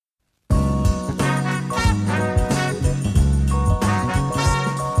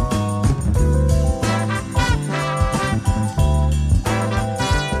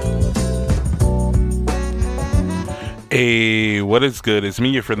Hey, what is good? It's me,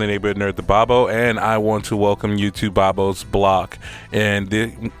 your friendly neighborhood nerd, the Bobo, and I want to welcome you to Bobo's Block. And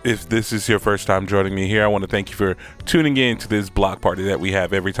if this is your first time joining me here, I want to thank you for tuning in to this block party that we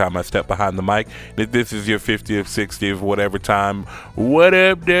have every time I step behind the mic. If this is your 50th, 60th, whatever time, what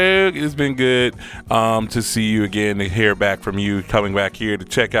up, Doug? It's been good to see you again, to hear back from you, coming back here to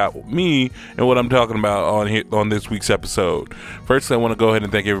check out me and what I'm talking about on this week's episode. First, I want to go ahead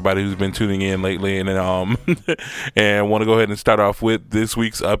and thank everybody who's been tuning in lately, and and want to go ahead and start off with this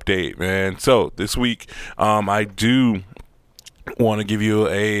week's update, man. So this week, I do want to give you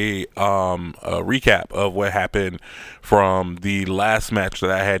a recap of what happened from the last match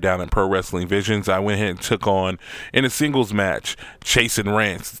that I had down in Pro Wrestling Visions. I went ahead and took on, in a singles match, chiseled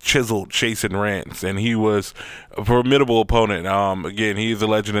Chasen Rance, and he was a formidable opponent. Again, he's a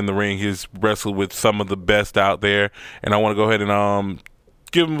legend in the ring. He's wrestled with some of the best out there, and I want to go ahead and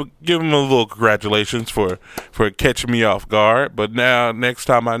give him a little congratulations for catching me off guard. But now, next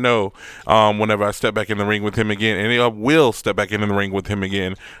time I know, whenever I step back in the ring with him again, and I will step back in the ring with him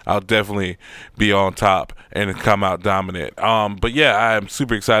again, I'll definitely be on top and come out dominant. But yeah, I'm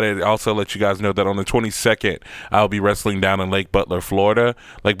super excited. Also, let you guys know that on the 22nd, I'll be wrestling down in Lake Butler, Florida.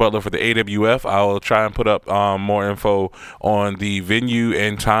 Lake Butler for the AWF. I'll try and put up more info on the venue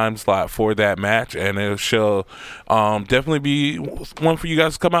and time slot for that match, and it shall definitely be one for you guys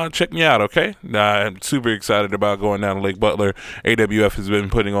to come out and check me out. Okay, I'm super excited about going down to Lake Butler. AWF has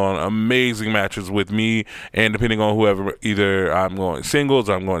been putting on amazing matches with me, and depending on whoever, either I'm going singles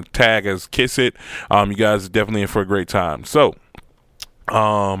or I'm going tag as Kiss It, you guys are definitely in for a great time. So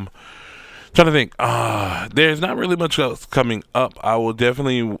trying to think, there's not really much else coming up. I will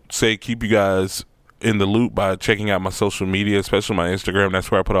definitely say keep you guys in the loop by checking out my social media, especially my Instagram.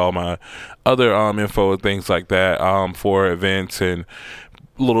 That's where I put all my other info and things like that for events and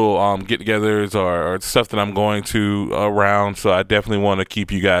little get-togethers or stuff that I'm going to around. So I definitely want to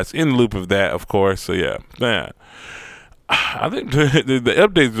keep you guys in the loop of that, of course. So yeah, man. I think the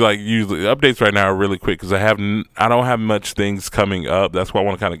updates, like usually, the updates right now are really quick because I don't have much things coming up. That's why I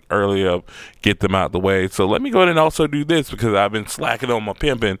want to kind of early up get them out the way. So let me go ahead and also do this because I've been slacking on my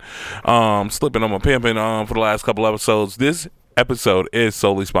pimping, slipping on my pimping for the last couple episodes. This episode is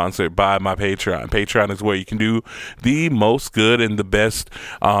solely sponsored by my Patreon. Patreon is where you can do the most good and the best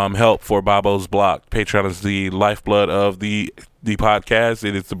help for Bobo's Block. Patreon is the lifeblood of the podcast.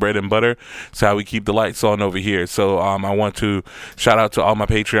 It is the bread and butter. It's how we keep the lights on over here. So I want to shout out to all my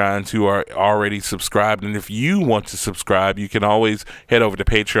Patreons who are already subscribed. And if you want to subscribe, you can always head over to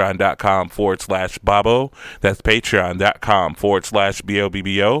patreon.com/Bobo. That's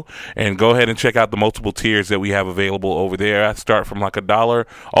patreon.com/BOBBO. And go ahead and check out the multiple tiers that we have available over there. I start from like $1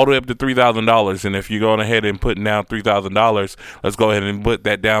 all the way up to $3,000. And if you're going ahead and putting down $3,000, let's go ahead and put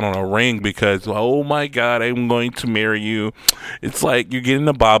that down on a ring because, oh my God, I'm going to marry you. It's like you're getting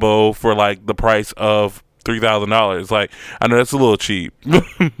a Bobo for like the price of $3,000. Like, I know that's a little cheap,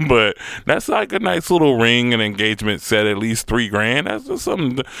 but that's like a nice little ring and engagement set, at least $3,000. That's just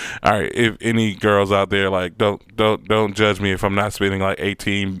something. All right, if any girls out there, like, don't judge me if I'm not spending like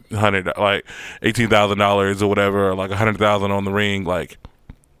 $18,000 or whatever, or like $100,000 on the ring. Like,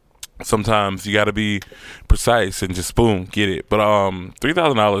 sometimes you got to be precise and just boom, get it. But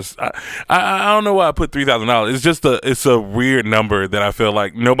 $3,000, I don't know why I put $3,000. It's just it's a weird number that I feel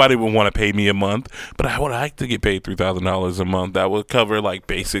like nobody would want to pay me a month, but I would like to get paid $3,000 a month. That would cover like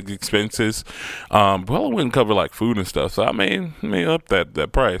basic expenses. Well, it wouldn't cover like food and stuff. So I may up that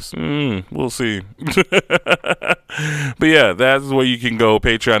price. We'll see. But yeah, that's where you can go,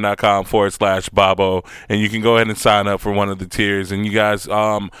 patreon.com/Bobo, and you can go ahead and sign up for one of the tiers. And you guys,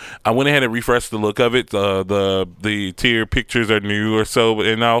 I went ahead and refreshed the look of it. The tier pictures are new or so,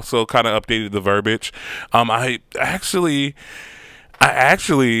 and I also kind of updated the verbiage. I actually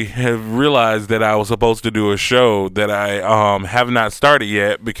have realized that I was supposed to do a show that I have not started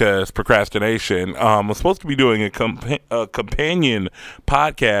yet because procrastination. I'm supposed to be doing a companion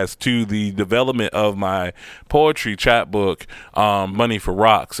podcast to the development of my poetry chapbook, Money for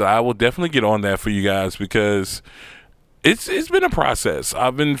Rock. So I will definitely get on that for you guys because it's been a process.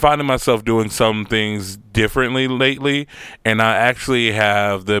 I've been finding myself doing some things differently lately, and I actually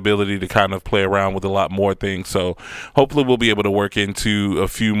have the ability to kind of play around with a lot more things. So hopefully we'll be able to work into a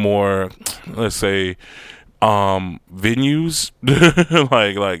few more, let's say, venues.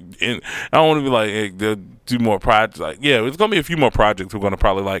 I don't want to be like, hey, do more projects. Like, yeah, it's gonna be a few more projects we're gonna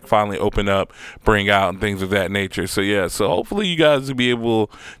probably like finally open up, bring out, and things of that nature. So yeah, so hopefully you guys will be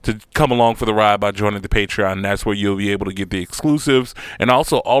able to come along for the ride by joining the Patreon. And that's where you'll be able to get the exclusives, and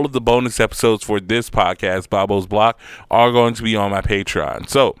also all of the bonus episodes for this podcast, Bobo's Block, are going to be on my Patreon.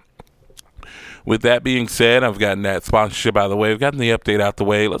 So with that being said, I've gotten that sponsorship out of the way. I've gotten the update out the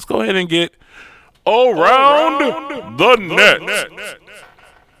way. Let's go ahead and get around the net.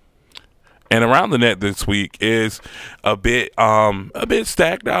 And around the net this week is a bit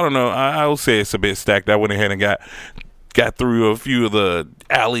stacked. I don't know. I will say it's a bit stacked. I went ahead and got through a few of the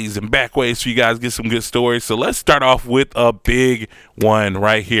alleys and back ways so you guys get some good stories. So let's start off with a big one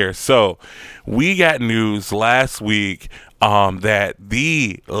right here. So we got news last week that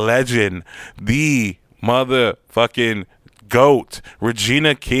the legend, the motherfucking GOAT,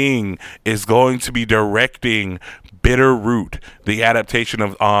 Regina King, is going to be directing Bitterroot, the adaptation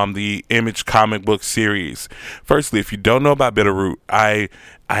of the Image comic book series. Firstly, if you don't know about Bitterroot, I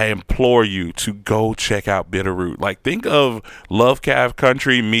implore you to go check out Bitterroot. Like, think of Lovecraft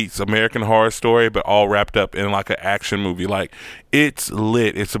Country meets American Horror Story, but all wrapped up in like an action movie. Like, it's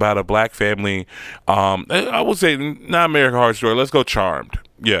lit. It's about a black family. I would say not American Horror Story. Let's go Charmed.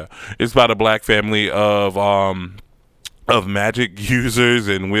 Yeah, it's about a black family of magic users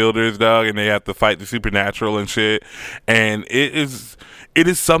and wielders, dog, and they have to fight the supernatural and shit. And it is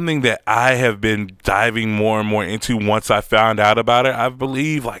something that I have been diving more and more into once I found out about it. I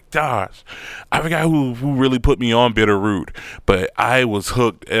believe, like, gosh, I forgot who really put me on Bitterroot, but I was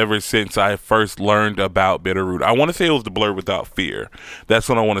hooked ever since I first learned about Bitterroot. I want to say it was the Blur Without Fear. That's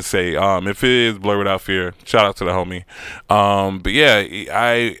what I want to say. If it is Blur Without Fear, shout out to the homie. But yeah,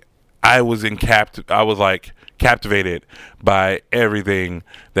 I was captivated by everything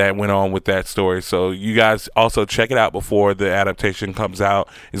that went on with that story. So you guys also check it out before the adaptation comes out.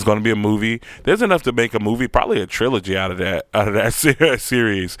 It's going to be a movie. There's enough to make a movie, probably a trilogy out of that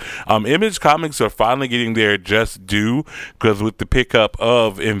series. Image Comics are finally getting their just due, because with the pickup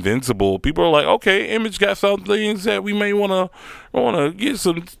of Invincible, people are like, okay, Image got some things that we may want to get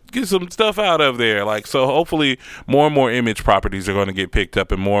some stuff out of there. Like, so hopefully more and more Image properties are going to get picked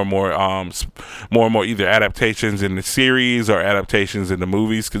up, and more and more either adaptations in the series or adaptations in the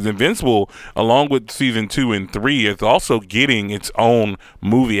movies, because Invincible, along with season 2 and 3, is also getting its own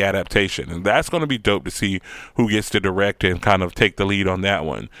movie adaptation, and that's going to be dope to see who gets to direct and kind of take the lead on that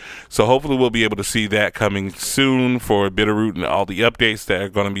one. So hopefully we'll be able to see that coming soon for Bitterroot and all the updates that are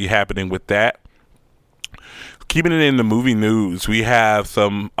going to be happening with that. Keeping it in the movie news, we have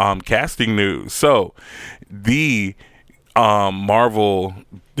some casting news. So the Marvel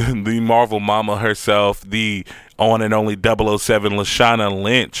mama herself, the on and only 007 Lashana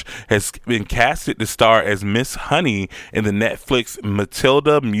Lynch, has been casted to star as Miss Honey in the Netflix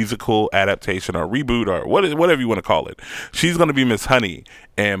Matilda musical adaptation or reboot or whatever you want to call it. She's going to be Miss Honey,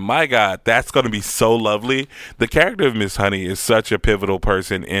 and my God, that's going to be so lovely. The character of Miss Honey is such a pivotal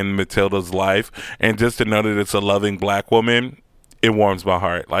person in Matilda's life, and just to know that it's a loving black woman, it warms my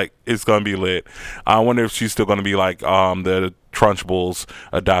heart. Like, it's gonna be lit. I wonder if she's still gonna be like the Trunchbull's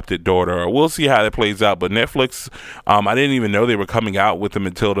adopted daughter, or we'll see how that plays out. But Netflix, I didn't even know they were coming out with the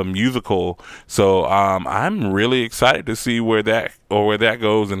Matilda musical, so I'm really excited to see where that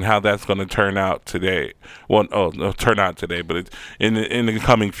goes and how that's gonna turn out today. Well, turn out today, but it's in the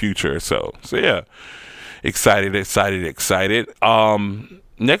coming future. So yeah, excited.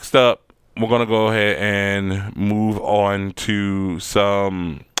 Next up, we're going to go ahead and move on to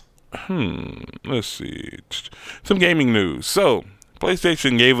some gaming news. So,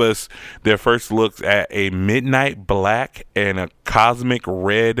 PlayStation gave us their first looks at a Midnight Black and a Cosmic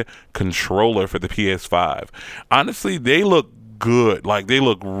Red controller for the PS5. Honestly, they look good. Like, they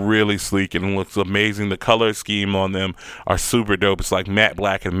look really sleek and looks amazing. The color scheme on them are super dope. It's like matte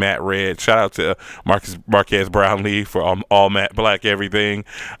black and matte red. Shout out to Marquez Brownlee for all matte black everything.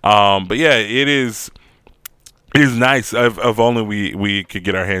 But yeah, it is nice. If only we could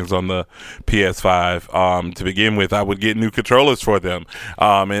get our hands on the PS5 to begin with. I would get new controllers for them.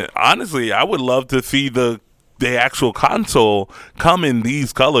 And honestly, I would love to see the actual console come in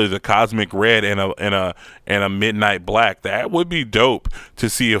these colors, a cosmic red and a midnight black. That would be dope to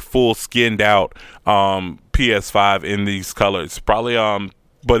see a full skinned out PS5 in these colors. Probably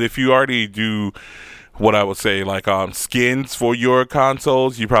but if you already do what I would say, like skins for your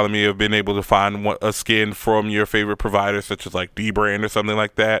consoles, you probably may have been able to find a skin from your favorite provider, such as like Dbrand or something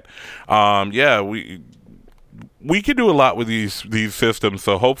like that. Yeah, we can do a lot with these systems,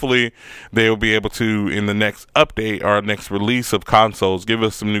 so hopefully they will be able to, in the next update or next release of consoles, give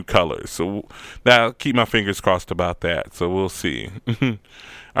us some new colors. So now, keep my fingers crossed about that. So we'll see.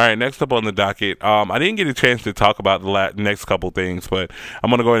 All right, next up on the docket, I didn't get a chance to talk about the next couple things, but I'm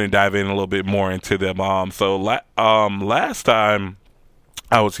going to go ahead and dive in a little bit more into them. So last time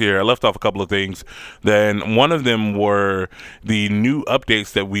I was here, I left off a couple of things. Then one of them were the new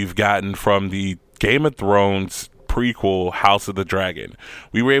updates that we've gotten from the Game of Thrones prequel House of the Dragon.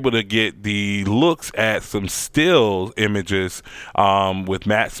 We were able to get the looks at some still images with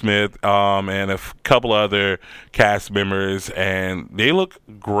Matt Smith and a couple other cast members, and they look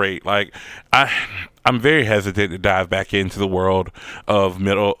great. Like I'm very hesitant to dive back into the world of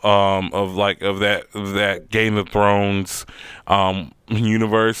that Game of Thrones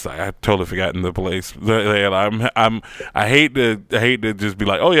universe. I totally forgotten the place. I hate to just be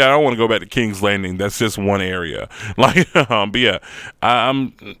like, oh yeah, I don't want to go back to King's Landing. That's just one area. Like, but yeah,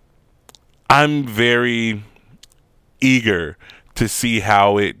 I'm very eager to see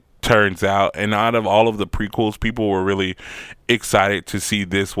how it turns out, and out of all of the prequels, people were really excited to see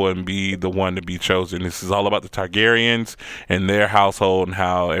this one be the one to be chosen. This is all about the Targaryens and their household and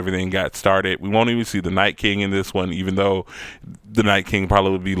how everything got started. We won't even see the Night King in this one, even though the Night King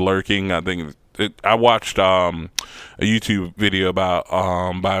probably would be lurking. I think I watched a YouTube video about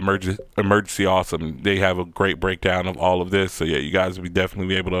by Emergency Awesome. They have a great breakdown of all of this. So yeah, you guys will definitely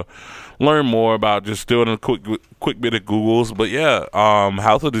be able to learn more about just doing a quick bit of Googles. But yeah,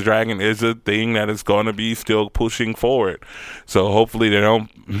 House of the Dragon is a thing that is going to be still pushing forward. So hopefully they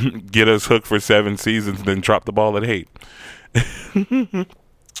don't get us hooked for 7 seasons and then drop the ball at 8.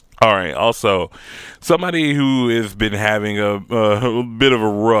 All right. Also, somebody who has been having a bit of a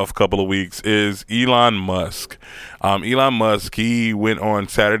rough couple of weeks is Elon Musk. Elon Musk, he went on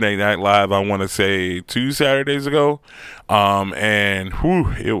Saturday Night Live, I want to say 2 Saturdays ago, and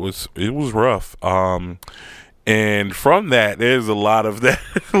it was rough. And from that, there's a lot of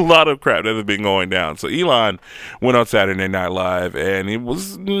crap that has been going down. So Elon went on Saturday Night Live, and it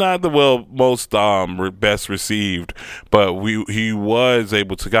was not the most best received, but he was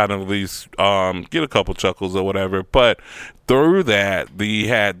able to kind of at least get a couple chuckles or whatever. But through that, he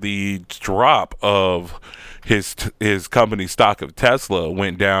had the drop of his company stock of Tesla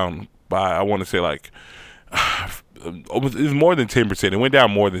went down by, I want to say, like, it was more than 10%. It went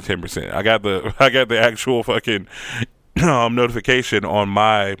down more than 10%. I got the actual fucking notification on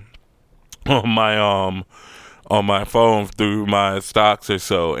my phone through my stocks or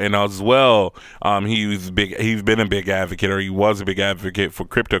so. And as well, he's been a big advocate, or he was a big advocate for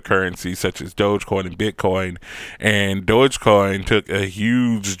cryptocurrencies such as Dogecoin and Bitcoin. And Dogecoin took a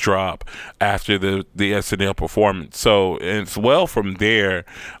huge drop after the SNL performance. So as well from there,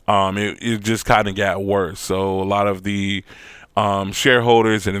 it just kind of got worse. So a lot of the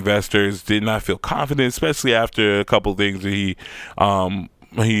shareholders and investors did not feel confident, especially after a couple of things that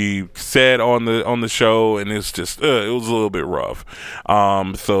he said on the show, and it's just it was a little bit rough.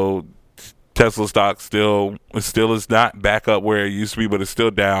 So Tesla stock still is not back up where it used to be, but it's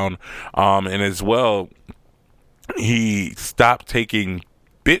still down. And as well, he stopped taking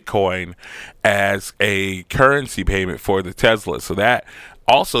Bitcoin as a currency payment for the Tesla. So that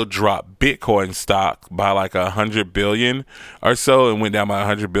also dropped Bitcoin stock by like 100 billion or so, and went down by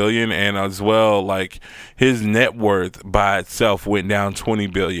 100 billion. And as well, like, his net worth by itself went down 20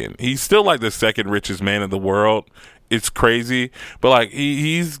 billion. He's still like the second richest man in the world. It's crazy, but like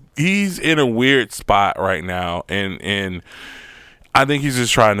he's in a weird spot right now, and I think he's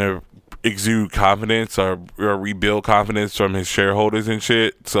just trying to exude confidence or rebuild confidence from his shareholders and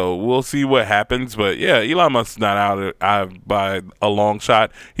shit. So we'll see what happens. But yeah, Elon Musk's not out by a long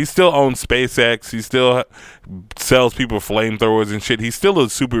shot. He still owns SpaceX. He still sells people flamethrowers and shit. He's still a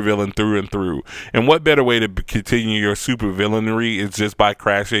supervillain through and through. And what better way to continue your supervillainy is just by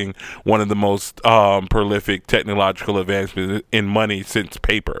crashing one of the most prolific technological advancements in money since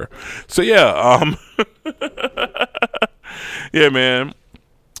paper. So yeah, yeah, man.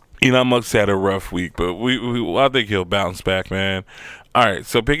 Elon Musk had a rough week, but I think he'll bounce back, man. All right,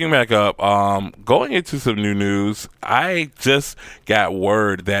 so picking back up, going into some new news, I just got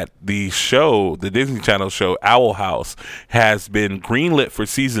word that the Disney Channel show Owl House has been greenlit for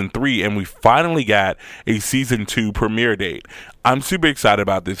season 3, and we finally got a season 2 premiere date. I'm super excited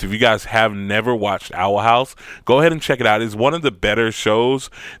about this. If you guys have never watched Owl House, go ahead and check it out. It's one of the better shows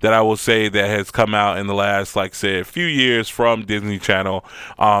that I will say that has come out in the last, like, say, a few years from Disney Channel.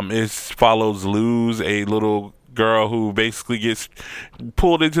 It follows Luz, a little girl who basically gets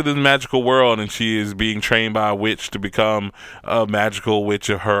pulled into this magical world, and she is being trained by a witch to become a magical witch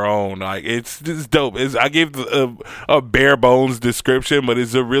of her own. Like, it's dope. I gave a bare bones description, but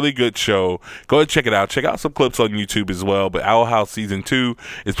it's a really good show. Go ahead and check it out. Check out some clips on YouTube as well. But Owl House season 2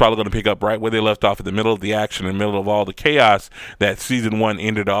 is probably going to pick up right where they left off, in the middle of the action, in the middle of all the chaos that season 1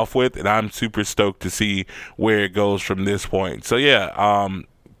 ended off with, and I'm super stoked to see where it goes from this point. So yeah,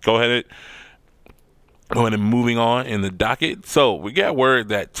 go ahead and moving on in the docket. So we got word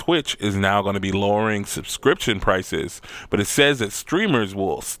that Twitch is now going to be lowering subscription prices, but it says that streamers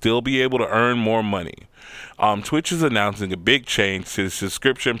will still be able to earn more money. Twitch is announcing a big change to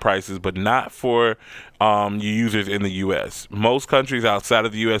subscription prices, but not for users in the U.S. Most countries outside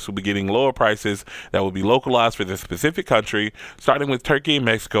of the U.S. will be getting lower prices that will be localized for the specific country, starting with Turkey and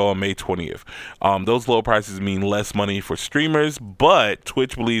Mexico on May 20th. Those lower prices mean less money for streamers, but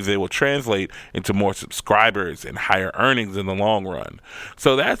Twitch believes they will translate into more subscribers and higher earnings in the long run.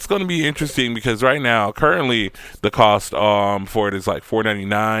 So that's going to be interesting, because right now, currently, the cost for it is like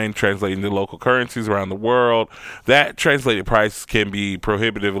 $4.99, translating to local currencies around the world. That translated price can be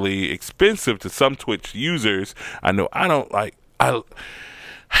prohibitively expensive to some Twitch users. I know I'm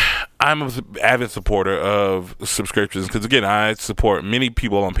an avid supporter of subscriptions, because again, I support many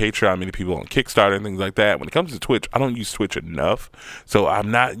people on Patreon, many people on Kickstarter and things like that. When it comes to Twitch, I don't use Twitch enough, so I'm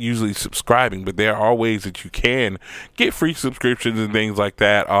not usually subscribing, but there are ways that you can get free subscriptions and things like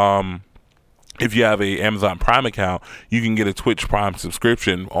that. If you have a Amazon Prime account, you can get a Twitch Prime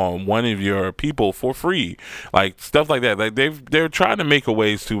subscription on one of your people for free, like stuff like that. Like they're trying to make a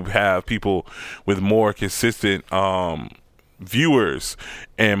ways to have people with more consistent viewers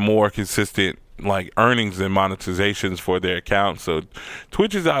and more consistent like earnings and monetizations for their accounts. So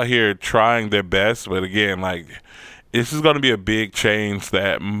Twitch is out here trying their best, but again, like, this is going to be a big change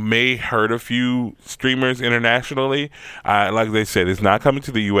that may hurt a few streamers internationally. Like they said, it's not coming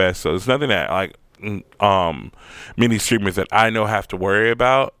to the U.S., so it's nothing that like many streamers that I know have to worry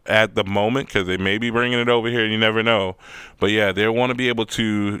about at the moment, because they may be bringing it over here. You never know. But yeah, they want to be able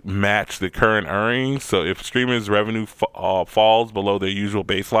to match the current earnings. So if streamers' revenue falls below their usual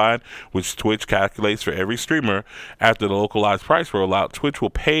baseline, which Twitch calculates for every streamer, after the localized price rollout, Twitch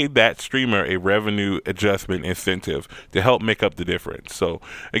will pay that streamer a revenue adjustment incentive to help make up the difference. So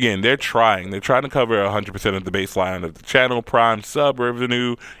again, they're trying to cover 100% of the baseline of the channel Prime sub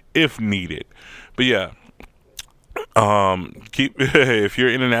revenue if needed. But yeah, if you're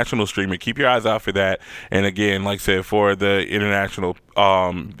an international streamer, keep your eyes out for that. And again, like I said, for the international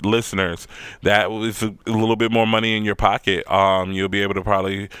listeners, that is a little bit more money in your pocket. You'll be able to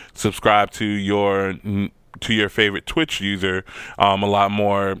probably subscribe to your favorite Twitch user a lot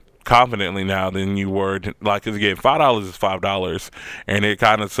more confidently now than you were. Like, cause again, $5 is $5, and it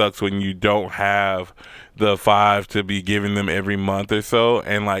kind of sucks when you don't have the $5 to be giving them every month or so.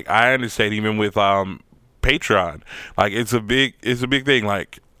 And like, I understand even with Patreon, like it's a big thing.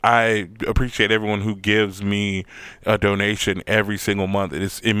 Like, I appreciate everyone who gives me a donation every single month.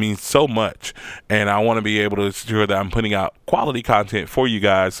 It means so much, and I want to be able to ensure that I'm putting out quality content for you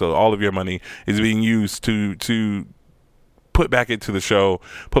guys, so all of your money is being used to put back into the show,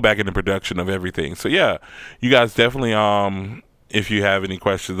 put back into production of everything. So yeah, you guys definitely if you have any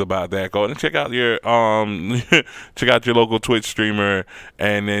questions about that, go ahead and check out your check out your local Twitch streamer,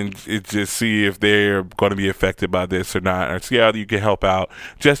 and then just see if they're going to be affected by this or not, or see how you can help out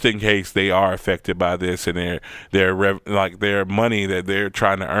just in case they are affected by this and their money that they're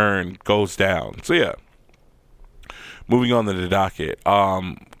trying to earn goes down. So yeah, moving on to the docket.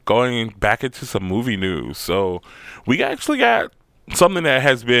 Going back into some movie news. So we actually got something that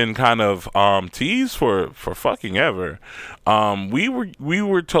has been kind of teased for fucking ever. We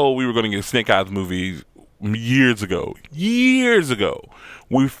were told we were going to get Snake Eyes movies years ago.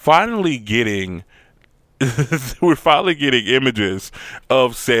 We're finally getting images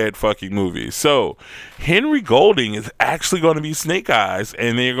of said fucking movies. So Henry Golding is actually going to be Snake Eyes,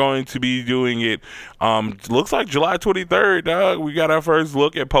 and they're going to be doing it looks like July 23rd, dog. We got our first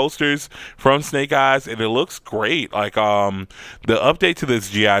look at posters from Snake Eyes, and it looks great. Like the update to this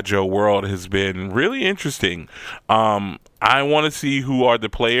G.I. Joe world has been really interesting. I want to see who are the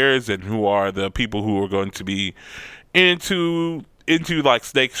players and who are the people who are going to be into like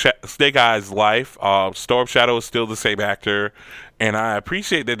Snake Eyes' life. Storm Shadow is still the same actor, and I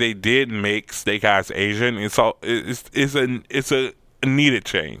appreciate that they did make Snake Eyes Asian. It's a needed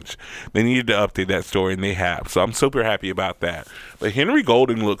change. They needed to update that story, and they have. So I'm super happy about that. But Henry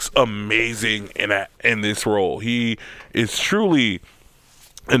Golding looks amazing in this role. He is truly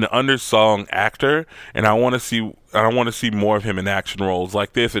an undersung actor, and I want to see more of him in action roles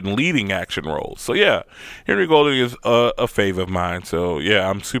like this and leading action roles. So yeah, Henry Golding is a fave of mine. So yeah,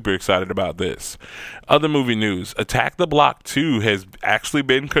 I'm super excited about this. Other movie news: Attack the Block 2 has actually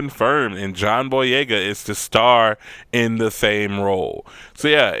been confirmed, and John Boyega is to star in the same role. So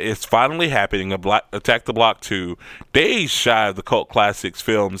yeah, it's finally happening. Attack the Block 2, days shy of the cult classics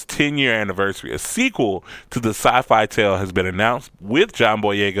film's 10-year anniversary. A sequel to the sci-fi tale has been announced, with John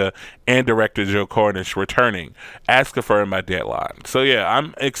Boyega and director Joe Cornish returning, as confirmed by Deadline. So yeah,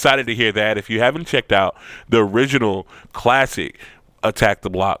 I'm excited to hear that. If you haven't checked out the original classic Attack the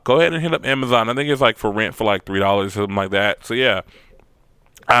Block, go ahead and hit up Amazon. I think it's like for rent for like $3, something like that. So yeah,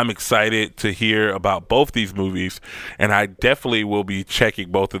 I'm excited to hear about both these movies, and I definitely will be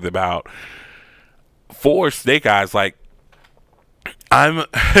checking both of them out. For Snake Eyes, like I'm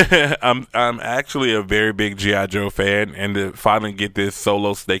I'm actually a very big GI Joe fan, and to finally get this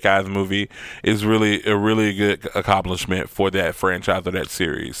solo Snake Eyes movie is really a really good accomplishment for that franchise or that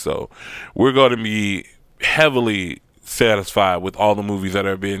series. So we're going to be heavily satisfied with all the movies that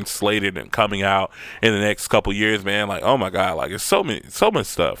are being slated and coming out in the next couple years, man. Like, oh my god, like it's so much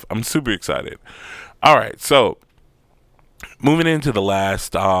stuff. I'm super excited. All right, so moving into the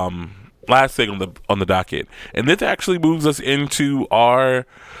last thing on the docket, and this actually moves us into our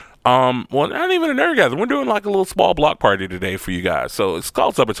well, not even a nerdgasm. We're doing like a little small block party today for you guys. So it's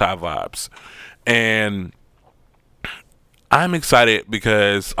called Summertime Vibes, and I'm excited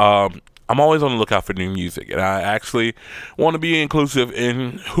because I'm always on the lookout for new music, and I actually want to be inclusive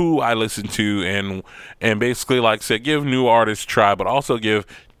in who I listen to, and basically, like I said, give new artists a try, but also give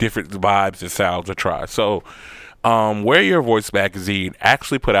different vibes and sounds a try. So Wear Your Voice magazine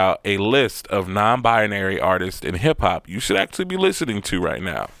actually put out a list of non-binary artists in hip hop you should actually be listening to right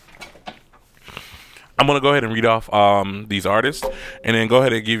now. I'm gonna go ahead and read off these artists, and then go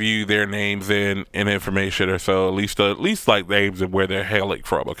ahead and give you their names and information, or so at least like names and where they're hailing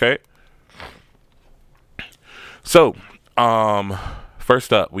from. Okay. So,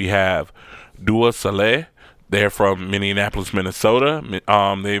 first up we have Dua Saleh. They're from Minneapolis, Minnesota.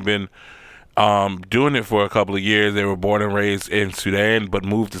 They've been doing it for a couple of years. They were born and raised in Sudan, but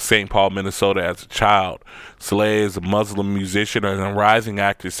moved to St. Paul, Minnesota as a child. Saleh is a Muslim musician and a rising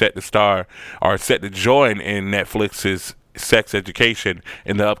actor set to join in Netflix's Sex Education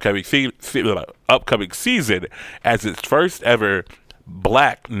in the upcoming season as its first ever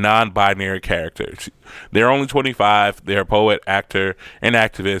black non-binary character. They're only 25. They're a poet, actor, and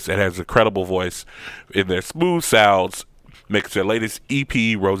activist, and has a credible voice. In their smooth sounds makes their latest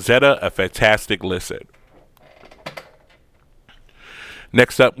EP, Rosetta, a fantastic listen.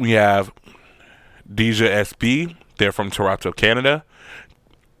 Next up, we have Deja SB. They're from Toronto, Canada.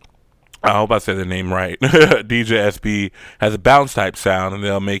 I hope I said the name right. Deja SB has a bounce type sound, and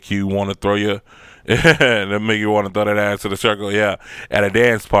they'll make you want to they'll make you want to throw that ass to the circle, yeah, at a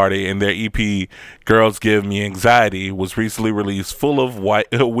dance party. And their EP, Girls Give Me Anxiety, was recently released, full of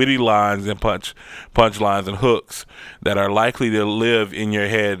witty lines and punchlines and hooks that are likely to live in your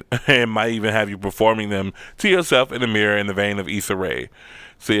head and might even have you performing them to yourself in the mirror in the vein of Issa Rae.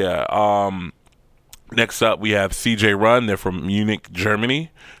 So yeah, next up, we have CJ Run. They're from Munich,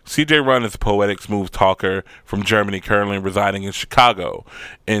 Germany. CJ Run is a poetic, smooth talker from Germany, currently residing in Chicago.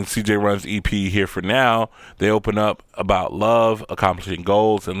 In CJ Run's EP, Here for Now, they open up about love, accomplishing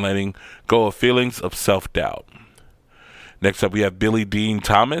goals, and letting go of feelings of self-doubt. Next up, we have Billy Dean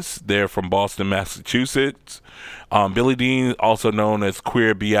Thomas. They're from Boston, Massachusetts. Billy Dean, also known as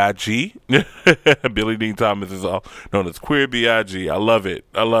Queer B.I.G. Billy Dean Thomas is known as Queer B.I.G. I love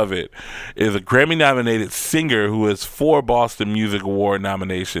it. Is a Grammy-nominated singer who has 4 Boston Music Award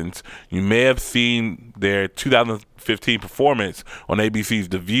nominations. You may have seen their 2015 performance on ABC's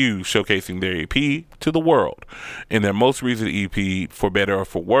The View, showcasing their EP to the world. In their most recent EP, For Better or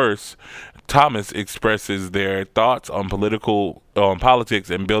For Worse, Thomas expresses their thoughts on politics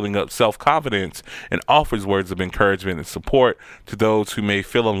and building up self-confidence, and offers words of encouragement and support to those who may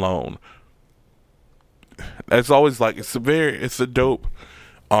feel alone. That's always like it's a dope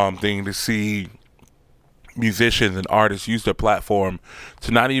thing to see musicians and artists use their platform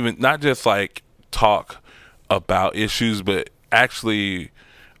to not just like talk about issues, but actually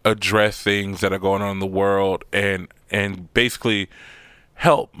address things that are going on in the world and basically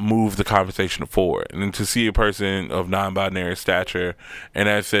help move the conversation forward. And then to see a person of non-binary stature, and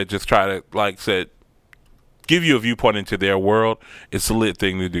as I said, just try to, like I said, give you a viewpoint into their world, it's a lit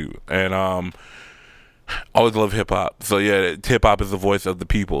thing to do. And always love hip-hop. So yeah, hip-hop is the voice of the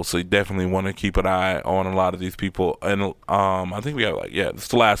people, so you definitely want to keep an eye on a lot of these people. And I think we have it's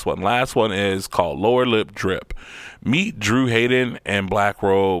the last one is called Lower Lip Drip. Meet Drew Hayden and Black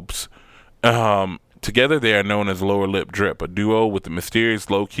Robes. Together, they are known as Lower Lip Drip, a duo with the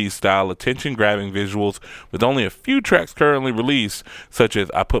mysterious, low-key style, attention-grabbing visuals. With only a few tracks currently released, such as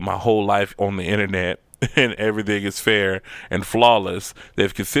I Put My Whole Life on the Internet and Everything Is Fair and Flawless,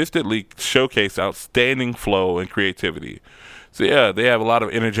 they've consistently showcased outstanding flow and creativity. So yeah, they have a lot of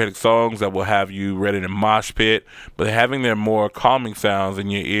energetic songs that will have you ready to mosh pit, but having their more calming sounds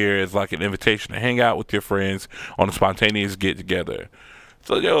in your ear is like an invitation to hang out with your friends on a spontaneous get-together.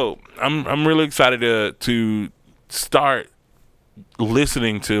 So yo, I'm really excited to start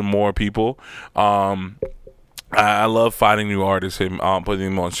listening to more people. I love finding new artists and putting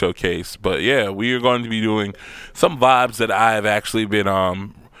them on showcase. But yeah, we are going to be doing some vibes that I have actually been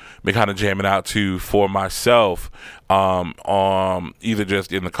kind of jamming out to for myself, either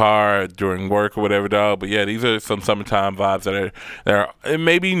just in the car during work or whatever, dog. But yeah, these are some summertime vibes it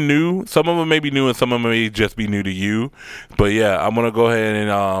may be new. Some of them may be new, and some of them may just be new to you. But yeah, I'm gonna go ahead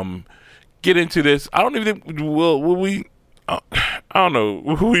and get into this. I don't even think will we. I don't know.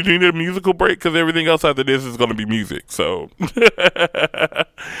 We need a musical break because everything else after this is going to be music. So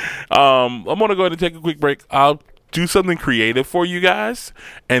I'm going to go ahead and take a quick break. I'll do something creative for you guys,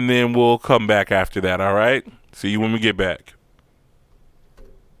 and then we'll come back after that. All right? See you when we get back.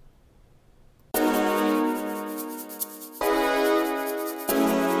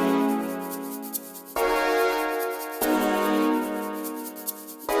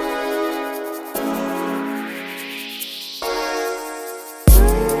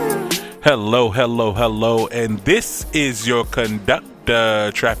 Hello, and this is your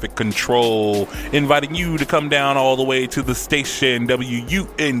conductor, Traffic Control, inviting you to come down all the way to the station,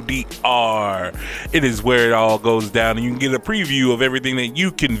 WUNDR. It is where it all goes down, and you can get a preview of everything that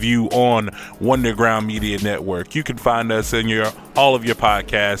you can view on Wonderground Media Network. You can find us in all of your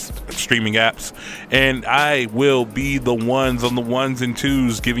podcast streaming apps, and I will be the ones on the ones and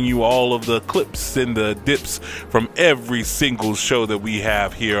twos giving you all of the clips and the dips from every single show that we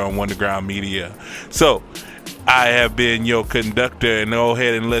have here on Wonderground Media. So I have been your conductor, and go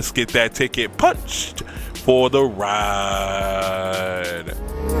ahead and let's get that ticket punched for the ride.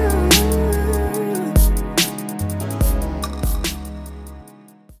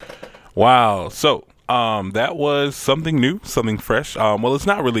 Wow. So that was something new, something fresh. Well, it's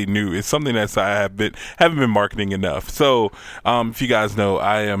not really new. It's something that I haven't been marketing enough. So, if you guys know,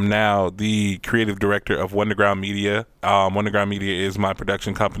 I am now the creative director of Wonderground Media. Wonderground Media is my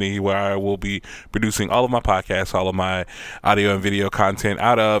production company where I will be producing all of my podcasts, all of my audio and video content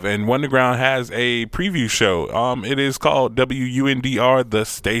out of. And Wonderground has a preview show. It is called WUNDR The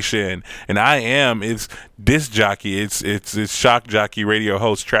Station, and I am its disc jockey. It's shock jockey radio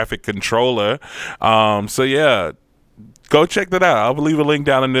host, Traffic Controller. So yeah, go check that out. I'll leave a link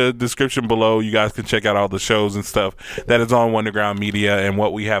down in the description below. You guys can check out all the shows and stuff that is on Wonderground Media and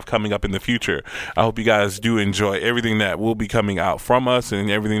what we have coming up in the future. I hope you guys do enjoy everything that will be coming out from us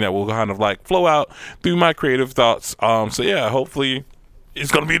and everything that will kind of like flow out through my creative thoughts. So yeah, hopefully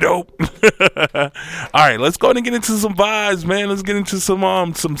it's gonna be dope. All right, let's go ahead and get into some vibes, man. Let's get into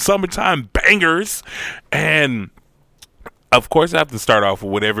some summertime bangers. And of course, I have to start off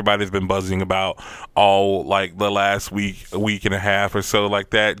with what everybody's been buzzing about all like the last week and a half or so,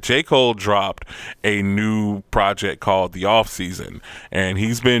 like that. J. Cole dropped a new project called The Off Season, and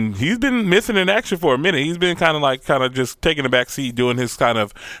he's been missing in action for a minute. He's been kind of just taking a back seat, doing his kind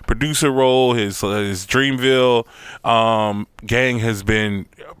of producer role. His Dreamville gang has been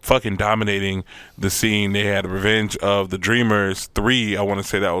fucking dominating the scene. They had Revenge of the Dreamers 3. I want to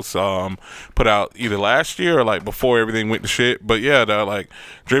say that was put out either last year or like before everything went to shit. But yeah, like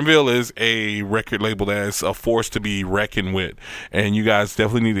Dreamville is a record label that is a force to be reckoned with, and you guys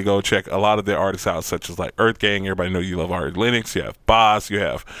definitely need to go check a lot of their artists out, such as like Earth Gang. Everybody know you love Ari Lennox. You have Boss. You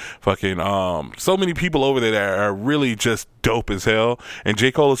have fucking so many people over there that are really just dope as hell. And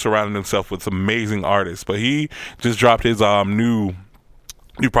J. Cole is surrounding himself with some amazing artists. But he just dropped his new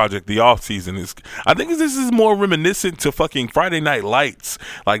project, The Off Season. I think this is more reminiscent to fucking Friday Night Lights.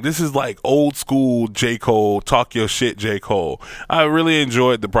 Like, this is like old school J. Cole, talk your shit J. Cole. I really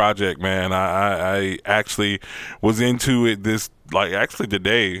enjoyed the project, man. I actually was into it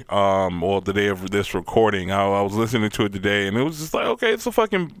today, or the day of this recording. I was listening to it today, and it was just like, okay, it's a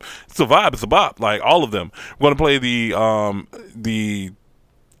vibe, it's a bop. Like, all of them. I'm gonna play the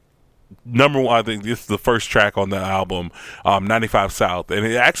number one. I think this is the first track on the album, 95 South, and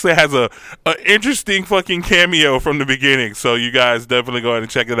it actually has a interesting fucking cameo from the beginning, so you guys definitely go ahead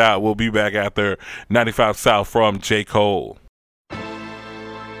and check it out. We'll be back after 95 South from J. Cole.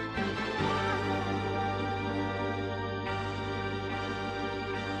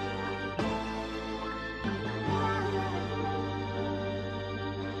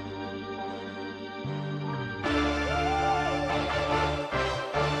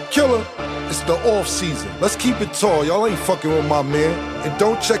 Killer, it's the off season. Let's keep it tall, y'all ain't fucking with my man. And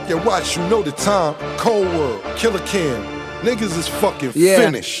don't check your watch, you know the time. Cold World, Killer Cam, Niggas is fucking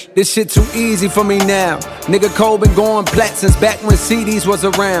finished. This shit too easy for me now. Nigga Cole been going plat since back when CDs was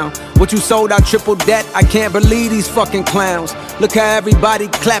around. What you sold, I tripled that. I can't believe these fucking clowns. Look how everybody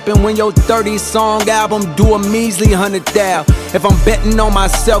clapping when your 30-song album do a measly 100,000. If I'm betting on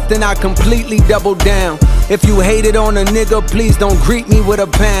myself, then I completely double down. If you hated on a nigga, please don't greet me with a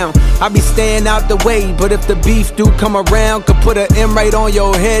pound. I be staying out the way, but if the beef do come around, could put an M right on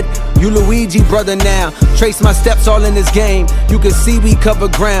your head. You Luigi brother now. Trace my steps all in this game. You can see we cover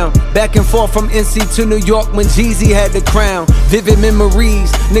ground. Back and forth from NC to New York when Jeezy had the crown. Vivid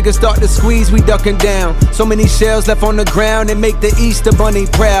memories. Niggas start to squeeze, we ducking down. So many shells left on the ground and make the Easter Bunny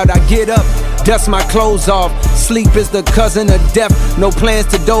proud. I get up, dust my clothes off. Sleep is the cousin of death. No plans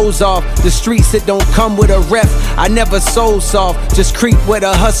to doze off. The streets, it don't come with a rep. I never soul soft. Just creep where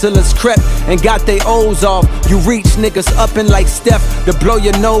the hustlers crept and got they O's off. You reach niggas up and like Steph to blow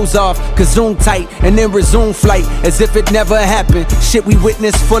your nose off. Cause zoom tight and then resume flight as if it never happened. Shit we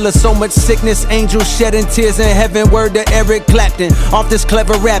witnessed full of so much sickness. Angels shedding tears in heaven. Word to Eric Clapton. Off this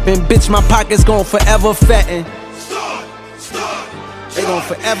clever rapping. Bitch, my pockets gon' forever fatten. They gon'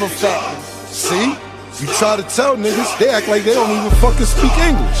 forever fatten. See? You try to tell niggas, they act like they don't even fucking speak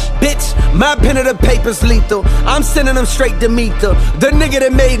English. Bitch, my pen of the paper's lethal. I'm sending them straight to meet the nigga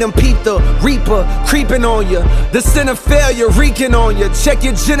that made them peep the reaper creeping on ya. The sin of failure reeking on ya. Check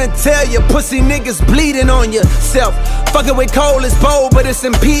your genitalia, pussy niggas bleeding on yourself. Fucking with coal is bold, but it's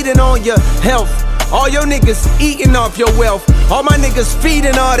impeding on your health. All your niggas eating off your wealth. All my niggas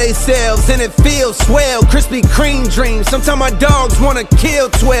feeding all they selves, and it feels swell. Krispy Kreme dreams. Sometimes my dogs wanna kill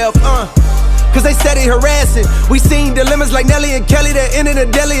 12. Cause they steady harassing. We seen dilemmas like Nelly and Kelly that ended the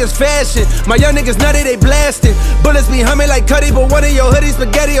deadliest fashion. My young niggas nutty, they blasting. Bullets be humming like Cuddy, but one of your hoodies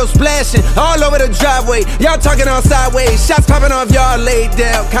spaghetti-o splashing. All over the driveway, y'all talking on sideways. Shots popping off, y'all laid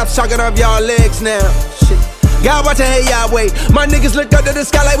down. Cops chalking off y'all legs now. Shit. God watching, hey Yahweh. My niggas look up to the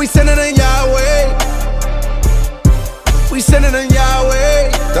sky like we sending in Yahweh. We sending in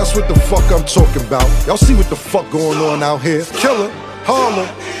Yahweh. That's what the fuck I'm talking about. Y'all see what the fuck going on out here? Killer, Harlem,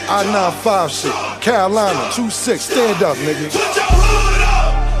 I-95 shit, Carolina, 2-6, stand up, nigga. Put your hood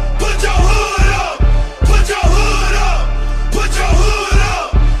up, put your hood up, put your hood up, put your hood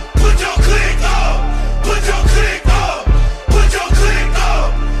up, put your click up, put your click up, put your click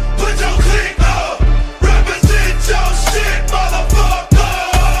up, put your click up. Represent your shit, motherfucker.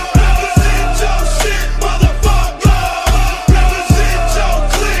 Represent your shit, motherfucker. Represent your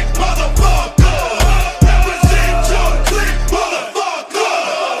click, motherfucker. Represent your click, motherfucker.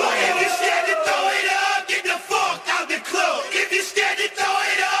 If you scared to throw it up, get the fuck out the club. If you scared to throw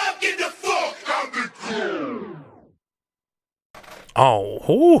it up, get the fuck out the club.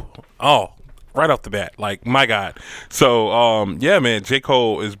 Oh, right off the bat, like, my God. So, yeah, man, J.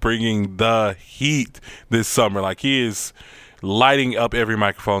 Cole is bringing the heat this summer. Like, he is lighting up every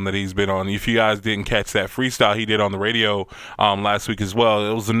microphone that he's been on. If you guys didn't catch that freestyle he did on the radio last week as well,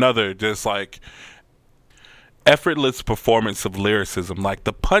 it was another just like effortless performance of lyricism. Like,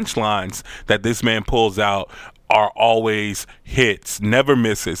 the punchlines that this man pulls out are always hits, never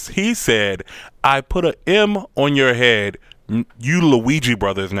misses. He said, I put a M on your head, you Luigi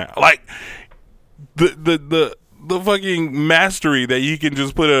brothers now. Like, the fucking mastery that you can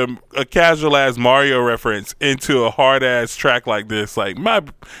just put a casual ass Mario reference into a hard ass track like this. Like,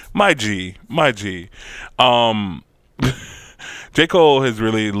 my G. J. Cole has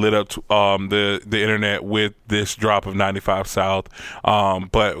really lit up the internet with this drop of 95 South,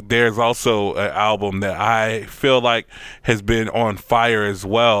 but there's also an album that I feel like has been on fire as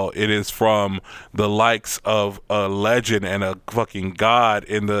well. It is from the likes of a legend and a fucking god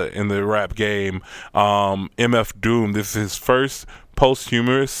in the rap game, MF Doom. This is his first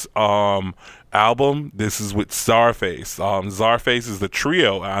posthumous album. This is with Czarface. Czarface is the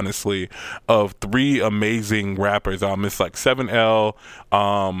trio, honestly, of three amazing rappers. It's like 7L,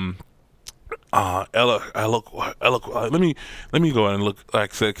 let me go and look,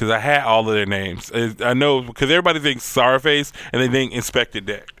 like I said, because I had all of their names. I know, because everybody thinks Czarface and they think Inspector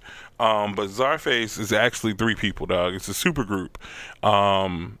Deck. But Czarface is actually three people, dog. It's a super group.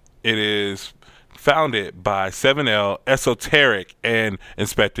 It is founded by 7L, Esoteric, and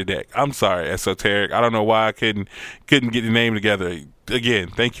Inspector Deck. I'm sorry, Esoteric. I don't know why I couldn't get the name together. Again,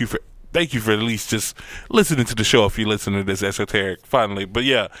 thank you for at least just listening to the show if you listen to this, Esoteric, finally. But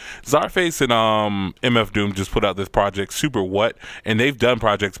yeah, Czarface and MF Doom just put out this project, Super What, and they've done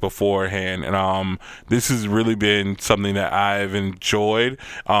projects beforehand, and this has really been something that I've enjoyed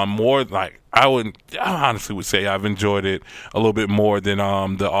more. Like, I honestly would say I've enjoyed it a little bit more than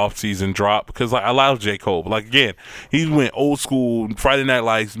the off-season drop, because like, I love J. Cole. But like, again, he went old school Friday Night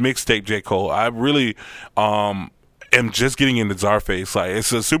Lights mixtape J. Cole. I really am just getting into Czarface. Like,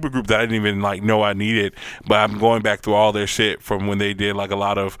 it's a super group that I didn't even like know I needed, but I'm going back through all their shit from when they did like a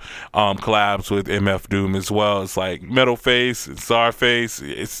lot of collabs with MF Doom as well. It's like Metal Face, Czarface.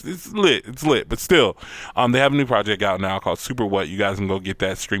 It's lit, but still, they have a new project out now called Super What. You guys can go get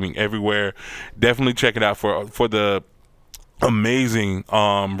that streaming everywhere. Definitely check it out for the amazing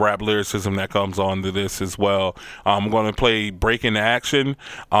rap lyricism that comes onto this as well. I'm going to play Breaking Action.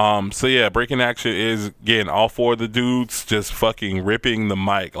 So yeah, Breaking Action is, again, all four of the dudes just fucking ripping the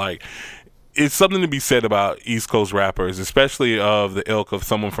mic. Like, it's something to be said about East Coast rappers, especially of the ilk of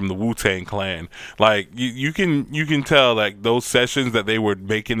someone from the Wu-Tang Clan. Like, you can tell, like, those sessions that they were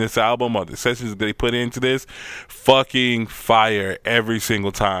making this album, or the sessions that they put into this, fucking fire every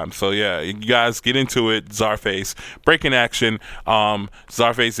single time. So yeah, you guys get into it. Czarface, Breaking Action,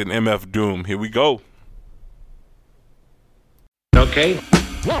 Czarface and MF Doom. Here we go. Okay.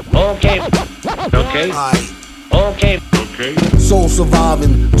 Soul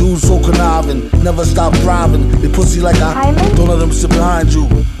surviving, dudes so conniving, never stop thriving. They pussy like I don't let them sit behind you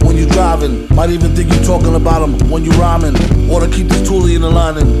when you driving. Might even think you talking about them when you rhyming. Or to keep this toolie in the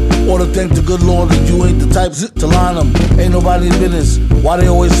lining. Or to thank the good Lord that you ain't the type to line them. Ain't nobody's business, why they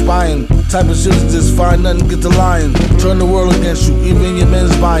always spying? Type of shit is this, find nothing, get to lying. Turn the world against you, even your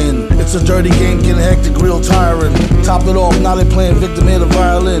men's buying. It's a dirty game, getting hectic, real tiring. Top it off, now they playing victim in the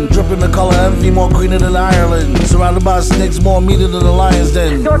violin. Dripping the color envy, more greener than Ireland. Surrounded by snakes, more meaner than the lion's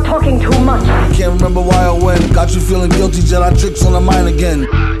den. You're talking too much. Can't remember why or when. Got you feeling guilty, Jedi tricks on the mind again.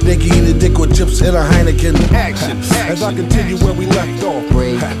 They can eat a dick with chips and a Heineken. Action, as I continue where we left off.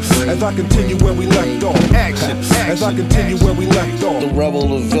 As I continue where we left off. Action, as I continue where we left off. The rebel,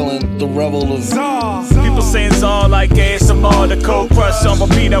 the villain, the rebel of People saying Czar like ASMR, the cold crush on my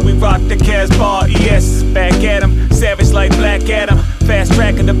beat, we rock the Casbah. ES back at him, savage like Black Adam. Fast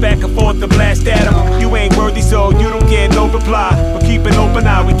tracking the back and forth to blast at him. You ain't worthy, so you don't get no reply. But keep an open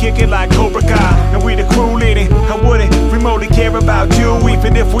eye, we kick it like Cobra Kai. And we the crew leading, I wouldn't remotely care about you,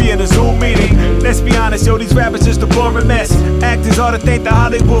 even if we in a Zoom meeting. Let's be honest, yo, these rappers just a boring mess. Actors ought to thank the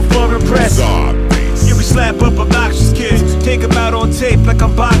Hollywood for impress. You be slap up obnoxious kids, take them out on tape like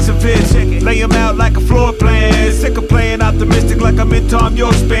I'm boxing fits. Lay them out like a floor plan. Sick of playing optimistic like I'm in Tom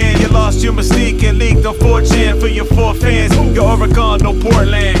York's band. You lost your mystique and leaked on 4chan for your 4 fans. You're Oregon, no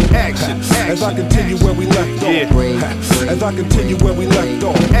Portland. Action, as I continue where we left off. As I continue where we left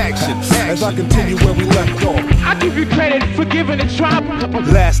off. Action, as I continue where we left off. I give you credit for giving it trouble.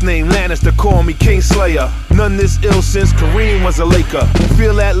 Last name Lannister, call me Kingslayer. None this ill since Kareem was a Laker.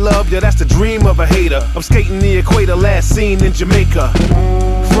 Feel that love, yeah, that's the dream of a hater. I'm skating the equator, last seen in Jamaica.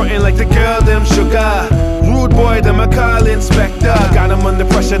 Frontin' like the girl, them sugar. Rude boy, them a call inspector. Got him under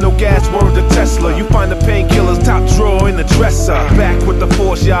pressure, no gas, word to Tesla. You find the painkillers top drawer in the dresser. Back with the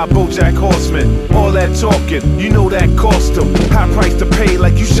force, y'all Bojack Horseman. All that talking, you know that cost him. High price to pay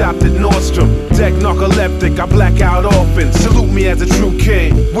like you shopped at Nordstrom. Deck narcoleptic, I black out often. Salute me as a true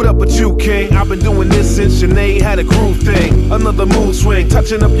king. What up with you, king? I've been doing this since Sinead had a groove thing. Another mood swing,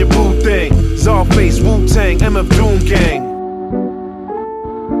 touching up your boo thing. Czarface, Wu-Tang, MF Doom gang.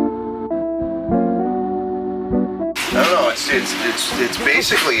 I don't know, it's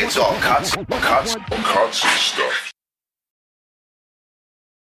basically, it's all cuts and stuff.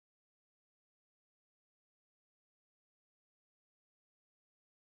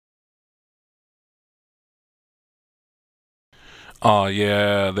 Oh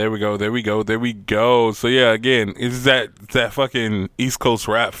yeah, there we go. So yeah, again, it's that fucking East Coast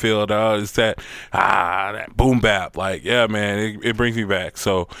rap feel, dog. It's that boom bap. Like, yeah, man, it brings me back.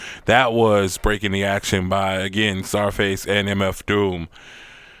 So that was Breaking the Action by, again, Czarface and MF Doom.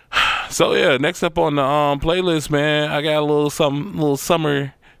 So yeah, next up on the playlist, man, I got a little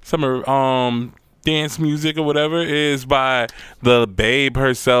summer dance music or whatever, is by the babe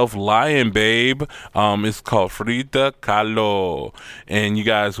herself, Lion Babe. It's called Frida Kahlo, and you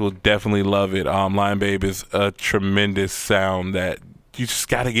guys will definitely love it. Lion Babe is a tremendous sound that you just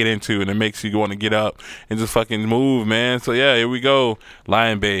gotta get into, and it makes you want to get up and just fucking move, man. So yeah, here we go.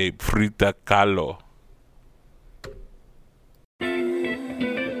 Lion Babe, Frida Kahlo.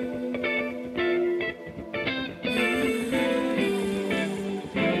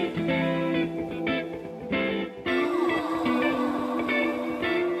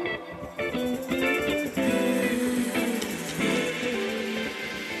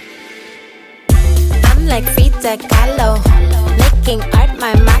 Like Frida Kahlo, making art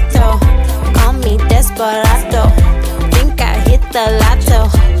my motto. Call me Desperado, think I hit the lotto.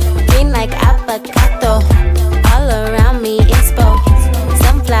 Green like avocado, all around me inspo.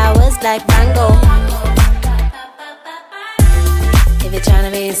 Sunflowers like mango. If you're trying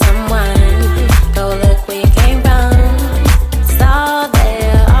to be someone, go look where you came from.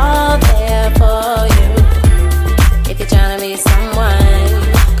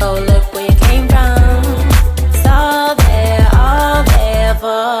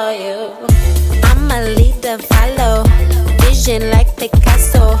 to follow. Vision like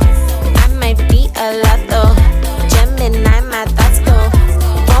Picasso. I might be a lotto. Gemini, my thoughts go.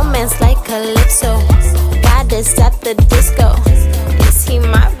 Romance like Calypso. Goddess at the disco. Is he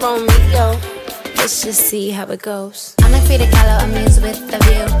my Romeo? Let's just see how it goes. I'm like Frida Kahlo, amused with the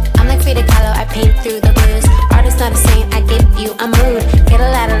view. I'm like Frida Kahlo, I paint through the blues. Artist not a saint, I give you a mood. Get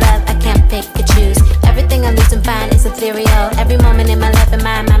a lot of love, I can't pick and choose. Everything I lose and find is ethereal. Every moment in my life and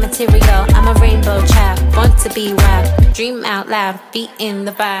my material. I'm a rainbow child, born to be wild. Dream out loud, feet in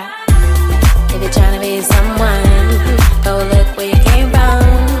the vibe. If you're trying to be someone, go look where you came from.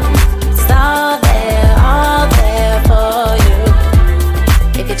 It's all there for you.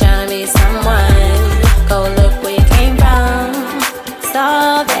 If you're trying to be someone, go look where you came from. It's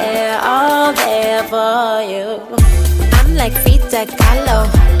all there for you. I'm like Frida Kahlo,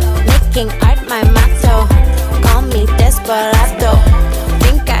 making art my motto. Call me Desperado,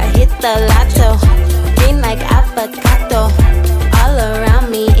 think I hit the lotto. Green like avocado, all around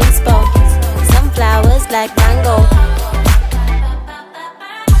me inspo. Sunflowers like mango.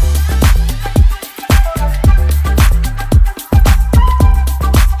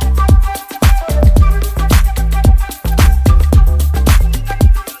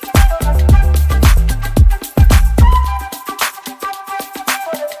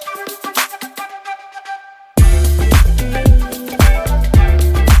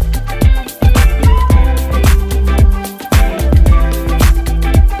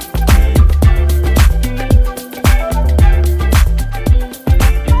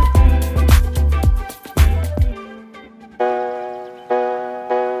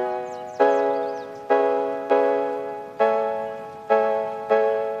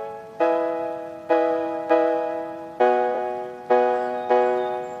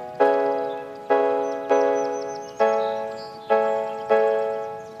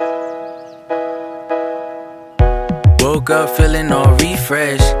 Woke up feeling all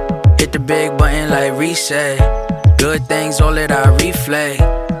refreshed. Hit the big button like reset. Good things, all that I reflect.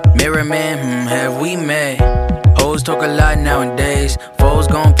 Mirror man, have we met? Hoes talk a lot nowadays. Foes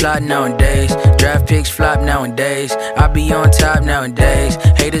gon' plot nowadays. Draft picks flop nowadays. I be on top nowadays.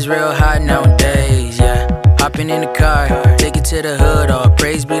 Haters real hot nowadays, yeah. Hopping in the car, take it to the hood, all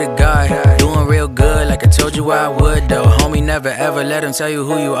praise be to God. Doing real good like I told you I would though. Homie, never ever let them tell you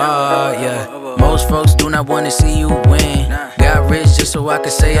who you are, yeah. Most folks do not wanna see you win. Got rich just so I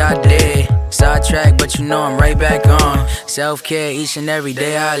could say I did. Sidetrack, but you know I'm right back on. Self-care each and every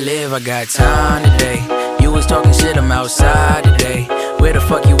day I live. I got time today. You was talking shit, I'm outside today. Where the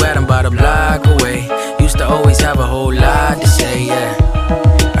fuck you at? I'm about a block away. Used to always have a whole lot to say, yeah.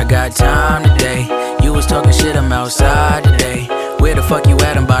 I got time today. You was talking shit, I'm outside today. Where the fuck you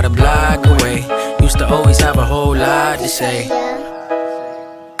at? I'm about a block away. Used to always have a whole lot to say.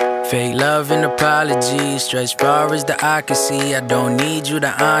 Fake love and apologies, stretch far as the eye can see. I don't need you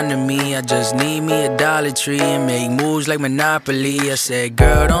to honor me, I just need me a Dollar Tree and make moves like Monopoly. I said,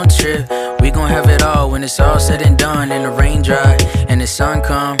 girl, don't trip, we gon' have it all when it's all said and done. And the rain dry, and the sun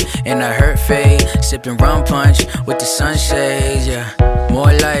come, and the hurt fade. Sipping rum punch with the sunshades, yeah.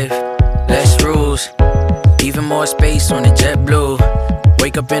 More life, less rules, even more space on the JetBlue.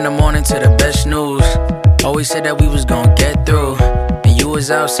 Wake up in the morning to the best news. Always said that we was gon' get through. You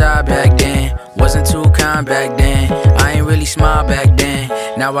was outside back then, wasn't too kind back then. I ain't really smile back then.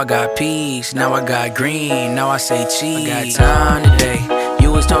 Now I got peace, now I got green, now I say cheese. I got time today.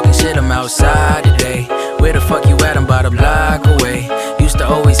 You was talking shit, I'm outside today. Where the fuck you at? I'm about a block away. Used to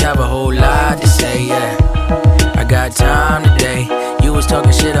always have a whole lot to say, yeah. I got time today. You was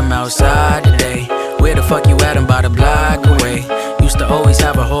talking shit, I'm outside today. Where the fuck you at? I'm about a block away. Used to always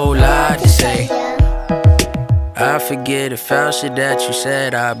have a whole lot to say. I forget the foul shit that you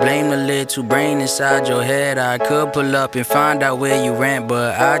said. I blame the little brain inside your head. I could pull up and find out where you rent,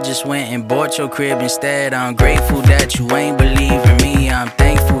 but I just went and bought your crib instead. I'm grateful that you ain't believe in me. I'm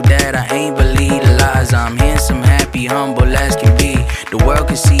thankful that I ain't believe the lies. I'm handsome, happy, humble as can be. The world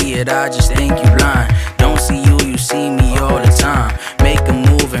can see it, I just think you blind. Don't see you, you see me all the time. Make a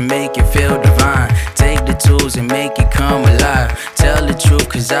move and make it feel divine. Take the tools and make it come alive. Tell the truth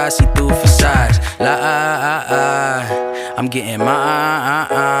cause I see through facades. I'm getting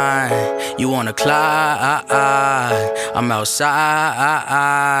mine. You wanna climb? I'm outside.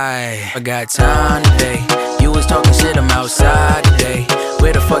 I got time today. You was talking shit, I'm outside today.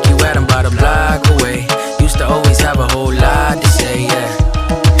 Where the fuck you at? I'm about a block away. Used to always have a whole lot to say,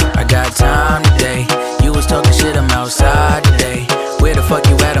 yeah. I got time today. You was talking shit, I'm outside today. Where the fuck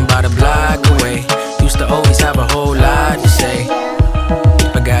you at? I'm about a block away. Used to always have a whole lot to say.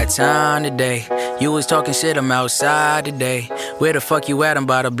 I got time today. You was talking shit, I'm outside today. Where the fuck you at? I'm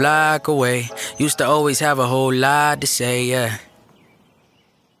about a block away. Used to always have a whole lot to say, yeah.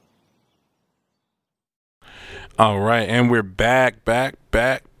 All right, and we're back.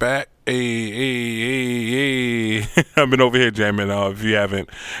 Hey. I've been over here jamming, if you haven't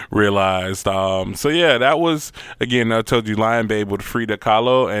realized. So yeah, that was, again, I told you, Lion Babe with Frida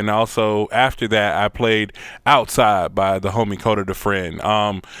Kahlo, and also after that, I played Outside by the homie Coda the Friend.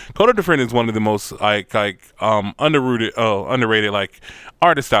 Coda the Friend is one of the most underrated like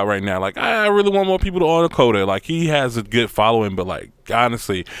artists out right now. Like, I really want more people to honor Coda. Like, he has a good following, but like,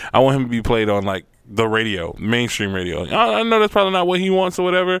 honestly, I want him to be played on like the radio, mainstream radio. I know that's probably not what he wants or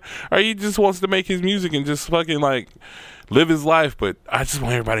whatever, or he just wants to make his music and just fucking like live his life, but I just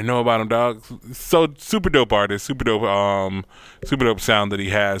want everybody to know about him, dog. So super dope artist, super dope sound that he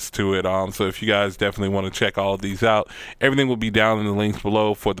has to it. So if you guys definitely want to check all of these out, everything will be down in the links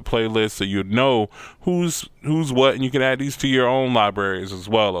below for the playlist, so you know who's what, and you can add these to your own libraries as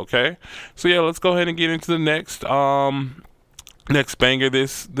well. Okay, so yeah, let's go ahead and get into the next banger.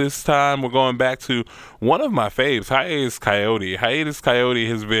 This time we're going back to one of my faves, Hiatus Kaiyote. Hiatus Kaiyote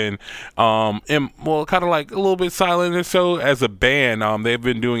has been kind of like a little bit silent or so as a band. They've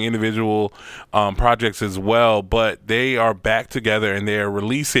been doing individual projects as well, but they are back together and they're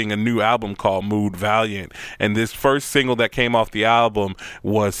releasing a new album called Mood Valiant, and this first single that came off the album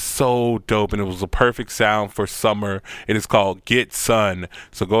was so dope, and it was a perfect sound for summer. It is called Get Sun.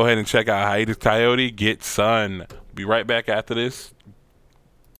 So go ahead and check out Hiatus Kaiyote, Get Sun. Be right back after this.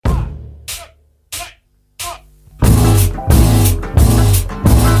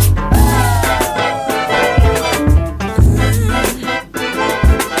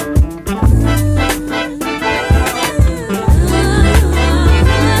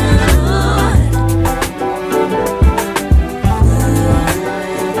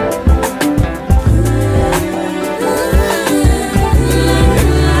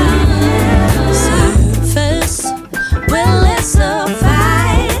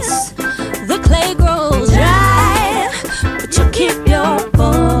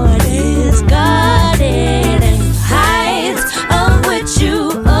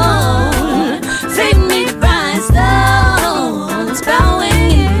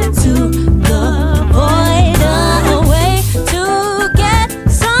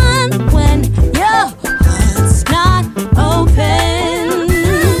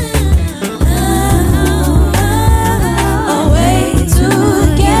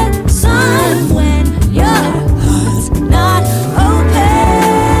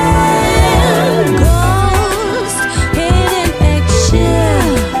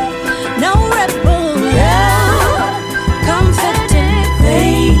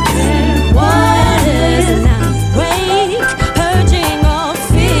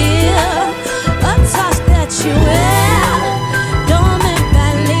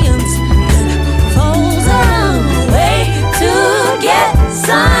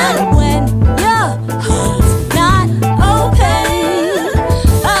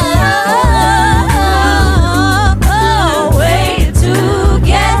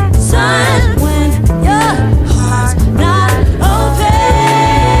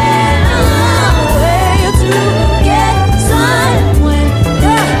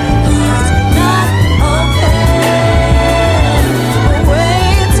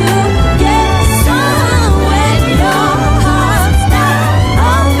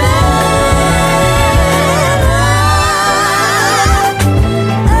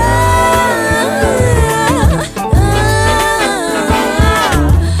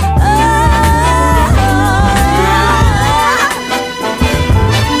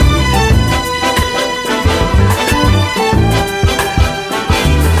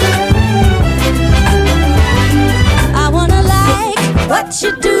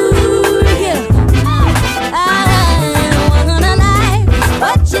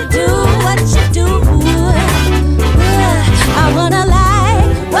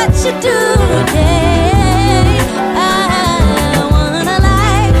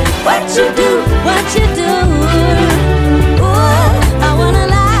 What you do, what you do.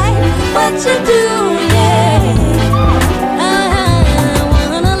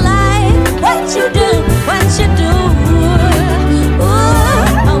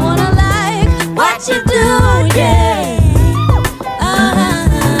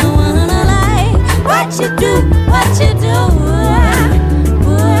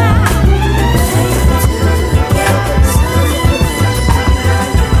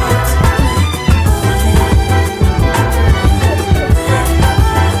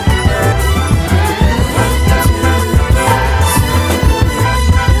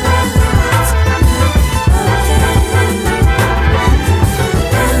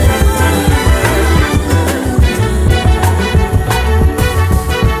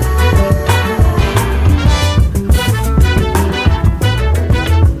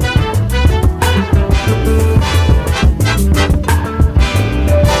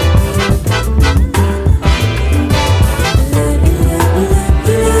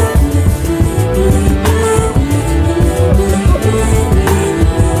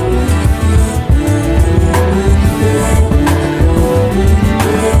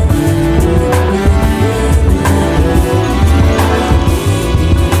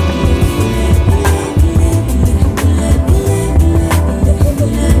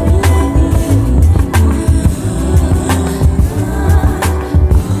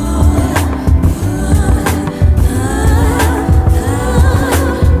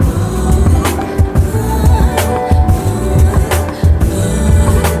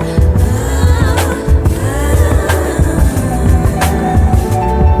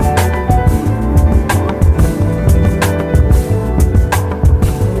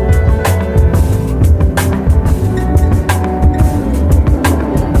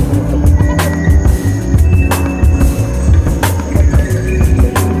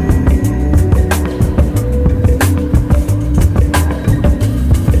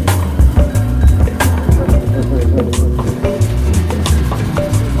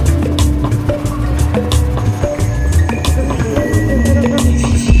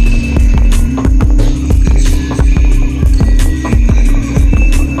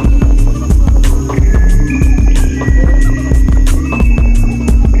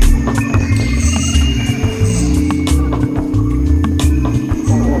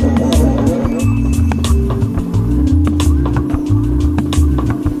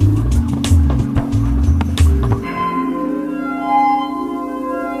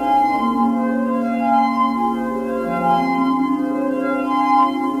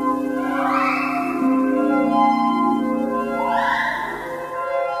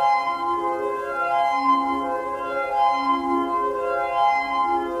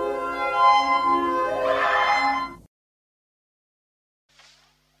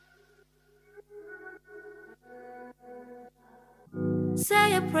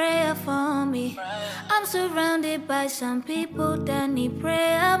 Say a prayer for me. I'm surrounded by some people that need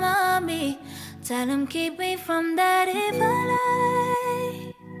prayer, mommy. Tell them keep me from that evil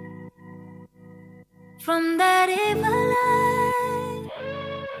life. From that evil life.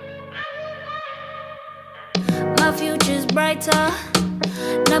 My future's brighter.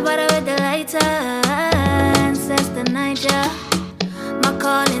 Nobody with the lighter. Ancestor Niger. My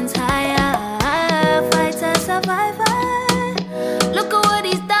calling's higher. Fighter, survivor. Look at what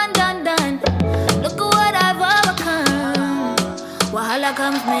he's done. Look at what I've overcome. Wahala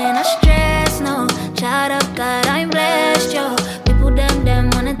comes, man, I stress, no. Child of God, I'm blessed, yo. People, them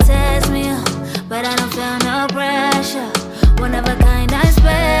wanna test me, but I don't feel no pressure. One of a kind, I'm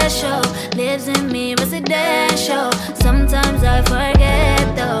special. Lives in me, residential. Sometimes I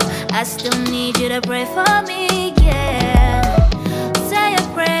forget, though. I still need you to pray for me, yeah. Say a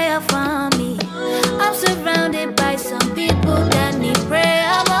prayer for me. I'm surrounded by some people that need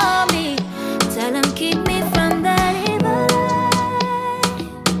prayer, mommy. Tell them keep me from that evil life.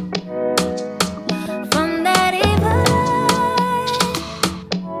 From that evil life.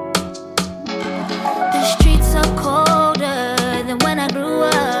 The streets are colder than when I grew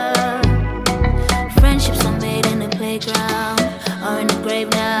up. Friendships are made in the playground or in the grave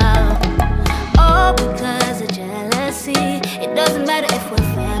now. All because of jealousy. It doesn't matter if we're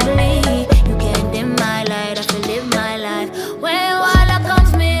family. You can't dim my light, I can live my life. When water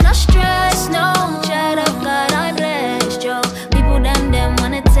comes, me no stress, no. Child of God, I'm blessed, yo. People, them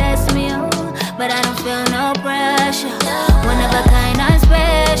wanna test me, oh, but I don't feel no pressure. One of a kind, I'm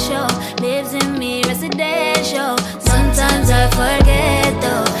special. Lives in me, residential. Sometimes I forget,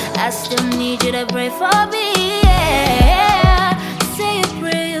 though. I still need you to pray for me, yeah. Say a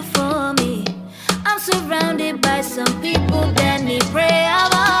prayer for me. I'm surrounded by some people that need prayer,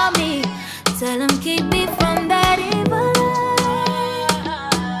 mommy. Tell them keep me from that evil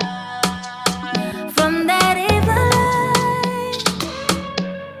life. From that evil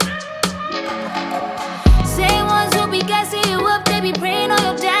life. Same ones who be gassing you up, they be praying on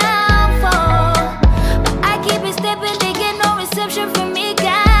your downfall. But I keep it stepping, they get no reception from me,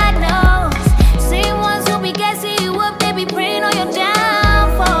 God knows. Same ones who be gassing you up, they be praying on your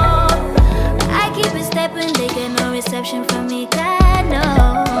downfall. I keep it stepping, they get no reception from me, God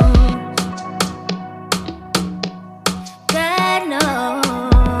knows. God knows.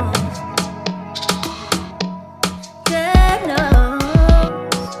 God knows.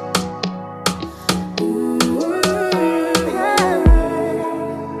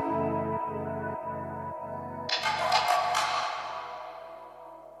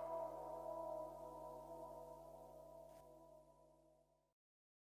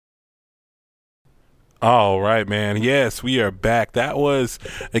 All right, man. Yes, we are back. That was,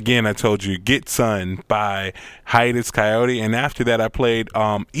 again, I told you, Get Sun by Hiatus Coyote. And after that, I played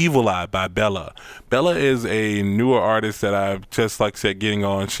Evil Eye by Bella. Bella is a newer artist that I've just, like I said, getting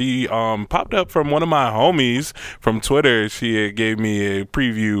on. She popped up from one of my homies from Twitter. She gave me a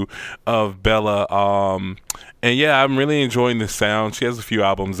preview of Bella. And yeah, I'm really enjoying the sound. She has a few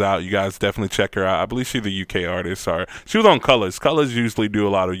albums out. You guys definitely check her out. I believe she's a UK artist. She was on Colors. Colors usually do a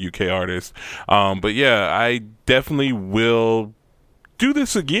lot of UK artists. But yeah, I definitely will do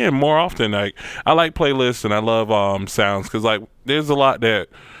this again more often. Like, I like playlists and I love sounds, because like there's a lot that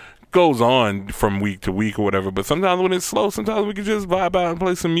goes on from week to week or whatever. But sometimes when it's slow, sometimes we can just vibe out and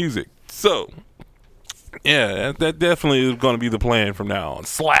play some music. So yeah, that definitely is going to be the plan from now on.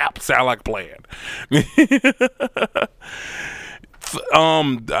 Slap, sound like a plan. This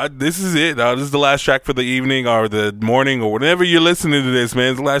is it. This is the last track for the evening or the morning or whenever you're listening to this,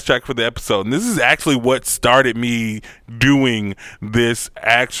 man. It's the last track for the episode. And this is actually what started me doing this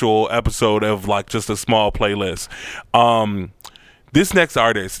actual episode of like just a small playlist. This next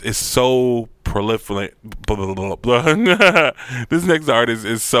artist is so prolific. This next artist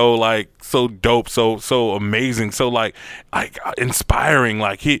is so dope, so amazing, so like inspiring.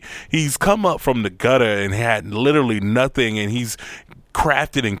 Like he's come up from the gutter and had literally nothing, and he's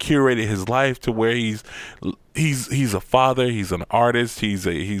crafted and curated his life to where he's a father, he's an artist, he's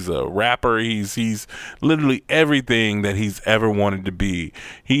a rapper, he's literally everything that he's ever wanted to be.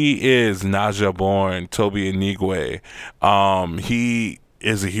 He is Naja born Toby Anigwe. He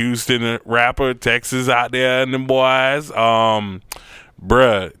is a Houston rapper, Texas out there and them boys. Bruh,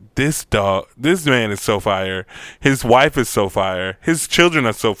 this man is so fire. His wife is so fire. His children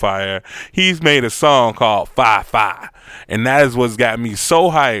are so fire. He's made a song called Fi Fi. And that is what's got me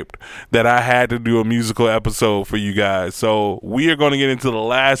so hyped that I had to do a musical episode for you guys. So we are going to get into the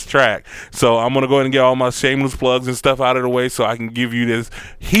last track. So I'm going to go ahead and get all my shameless plugs and stuff out of the way so I can give you this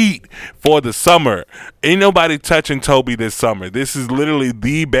heat for the summer. Ain't nobody touching Toby this summer. This is literally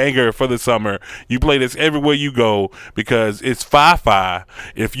the banger for the summer. You play this everywhere you go because it's fi-fi.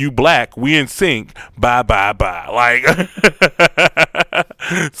 If you black, we in sync. Bye, bye, bye. Like,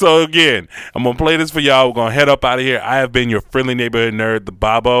 so again, I'm going to play this for y'all. We're going to head up out of here. I have been your friendly neighborhood nerd, the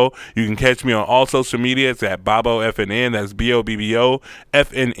Bobo. You can catch me on all social media. It's at BoboFNN. That's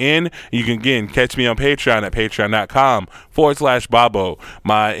BOBBOFNN. You can, again, catch me on Patreon at patreon.com/Bobo.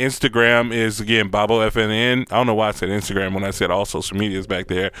 My Instagram is, again, BoboFNN. I don't know why I said Instagram when I said all social medias back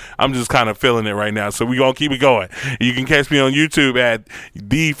there. I'm just kind of feeling it right now, so we're going to keep it going. You can catch me on YouTube at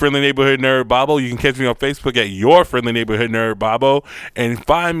The Friendly Neighborhood Nerd Bobo. You can catch me on Facebook at Your Friendly Neighborhood Nerd Bobo. And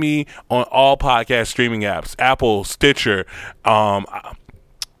find me on all podcast streaming apps, Apple, Stitcher, find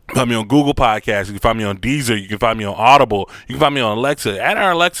me on Google Podcasts. You can find me on Deezer. You can find me on Audible. You can find me on Alexa. Add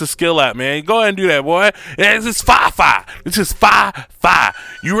our Alexa skill app, man. Go ahead and do that, boy. This is fi-fi. This is fi-fi.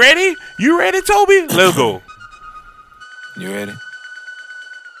 You ready? You ready, Toby? Let's go. You ready?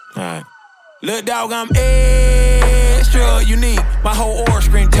 All right. Look, dog, I'm extra unique. My whole aura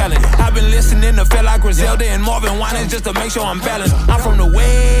scream talent. I've been listening to feel like Griselda and Marvin Winans just to make sure I'm balanced. I'm from the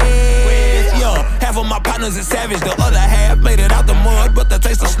West, yeah. Half of my partners is savage. The other half made it out the mud, but the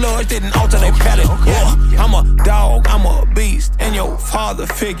taste of sludge didn't alter their palate. Yeah, I'm a dog, I'm a beast, and your father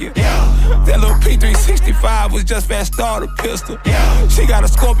figure. That little P365 was just fast starter pistol. She got a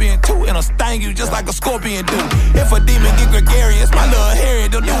scorpion too, and a sting you just like a scorpion do. If a demon get gregarious, my little Harry,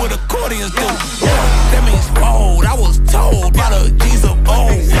 they'll do what accordions do. That means bold. I was told by the G's of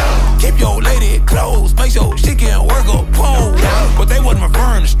old. Keep your lady close, make sure she can work a pole. But they wasn't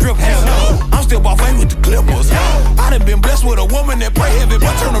referring to strippers. I'm still off with the Clippers. I done been blessed with a woman that pray heavy,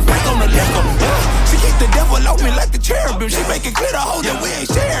 but turn a freak on the liquor. She keep the devil off me like the cherubim. She make it clear to hold that we ain't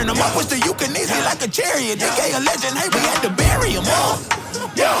sharing them. I push the euthanasia like a chariot. They gave a legend, hey, we had to bury him.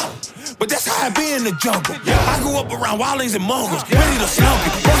 But that's how I be in the jungle. I grew up around wildlings and mongrels, ready to slump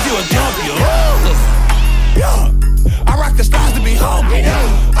you. First you a junkie. I rock the stars to be humble.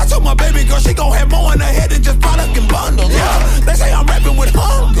 I told my baby girl she gon' have more in her head than just product and bundles. They say I'm rapping with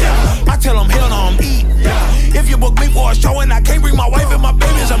hunger. I tell them hell no, I'm eating. If you book me for a show and I can't bring my wife and my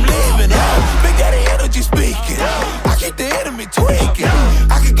babies, I'm leaving. Big Daddy energy speaking. I keep the enemy tweaking.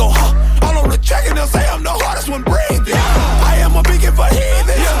 I can go all on the track and they'll say I'm the hardest one breathing. I am a beacon for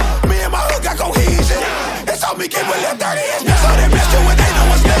heathens. Me and my hood got cohesion. It's all me get with left 30 inch. So they missed you when they know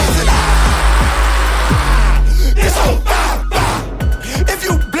what's next. It's on bye, bye. If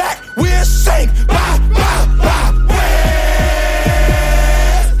you black, we'll sing bye, bye, bye.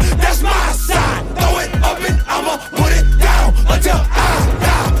 West, that's my side. Throw it up and I'ma put it down until I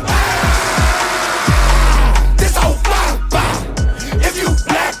die. This on bye, bye. If you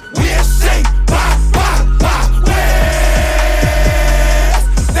black, we'll sing bye, bye, bye. West,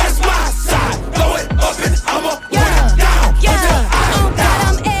 that's my side. Throw it up and I'ma put it down until I die.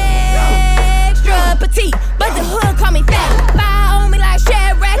 I'm extra petite. But the hood call me fat. Fire on me like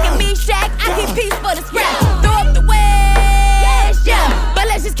Shadrach and me Shaq. I keep peace for the scrap. Throw up the West, yeah. But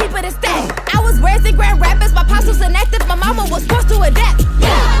let's just keep it a stack. I was raised in Grand Rapids. My pops was inactive. My mama was forced to adapt.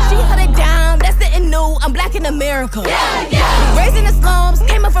 Yeah, she held it down. That's nothing new. I'm black in America. Yeah. Raised in the slums.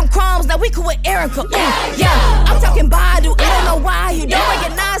 Came up from crumbs. Now we cool with Erica. Yeah. I'm talking Badu. I don't know why you don't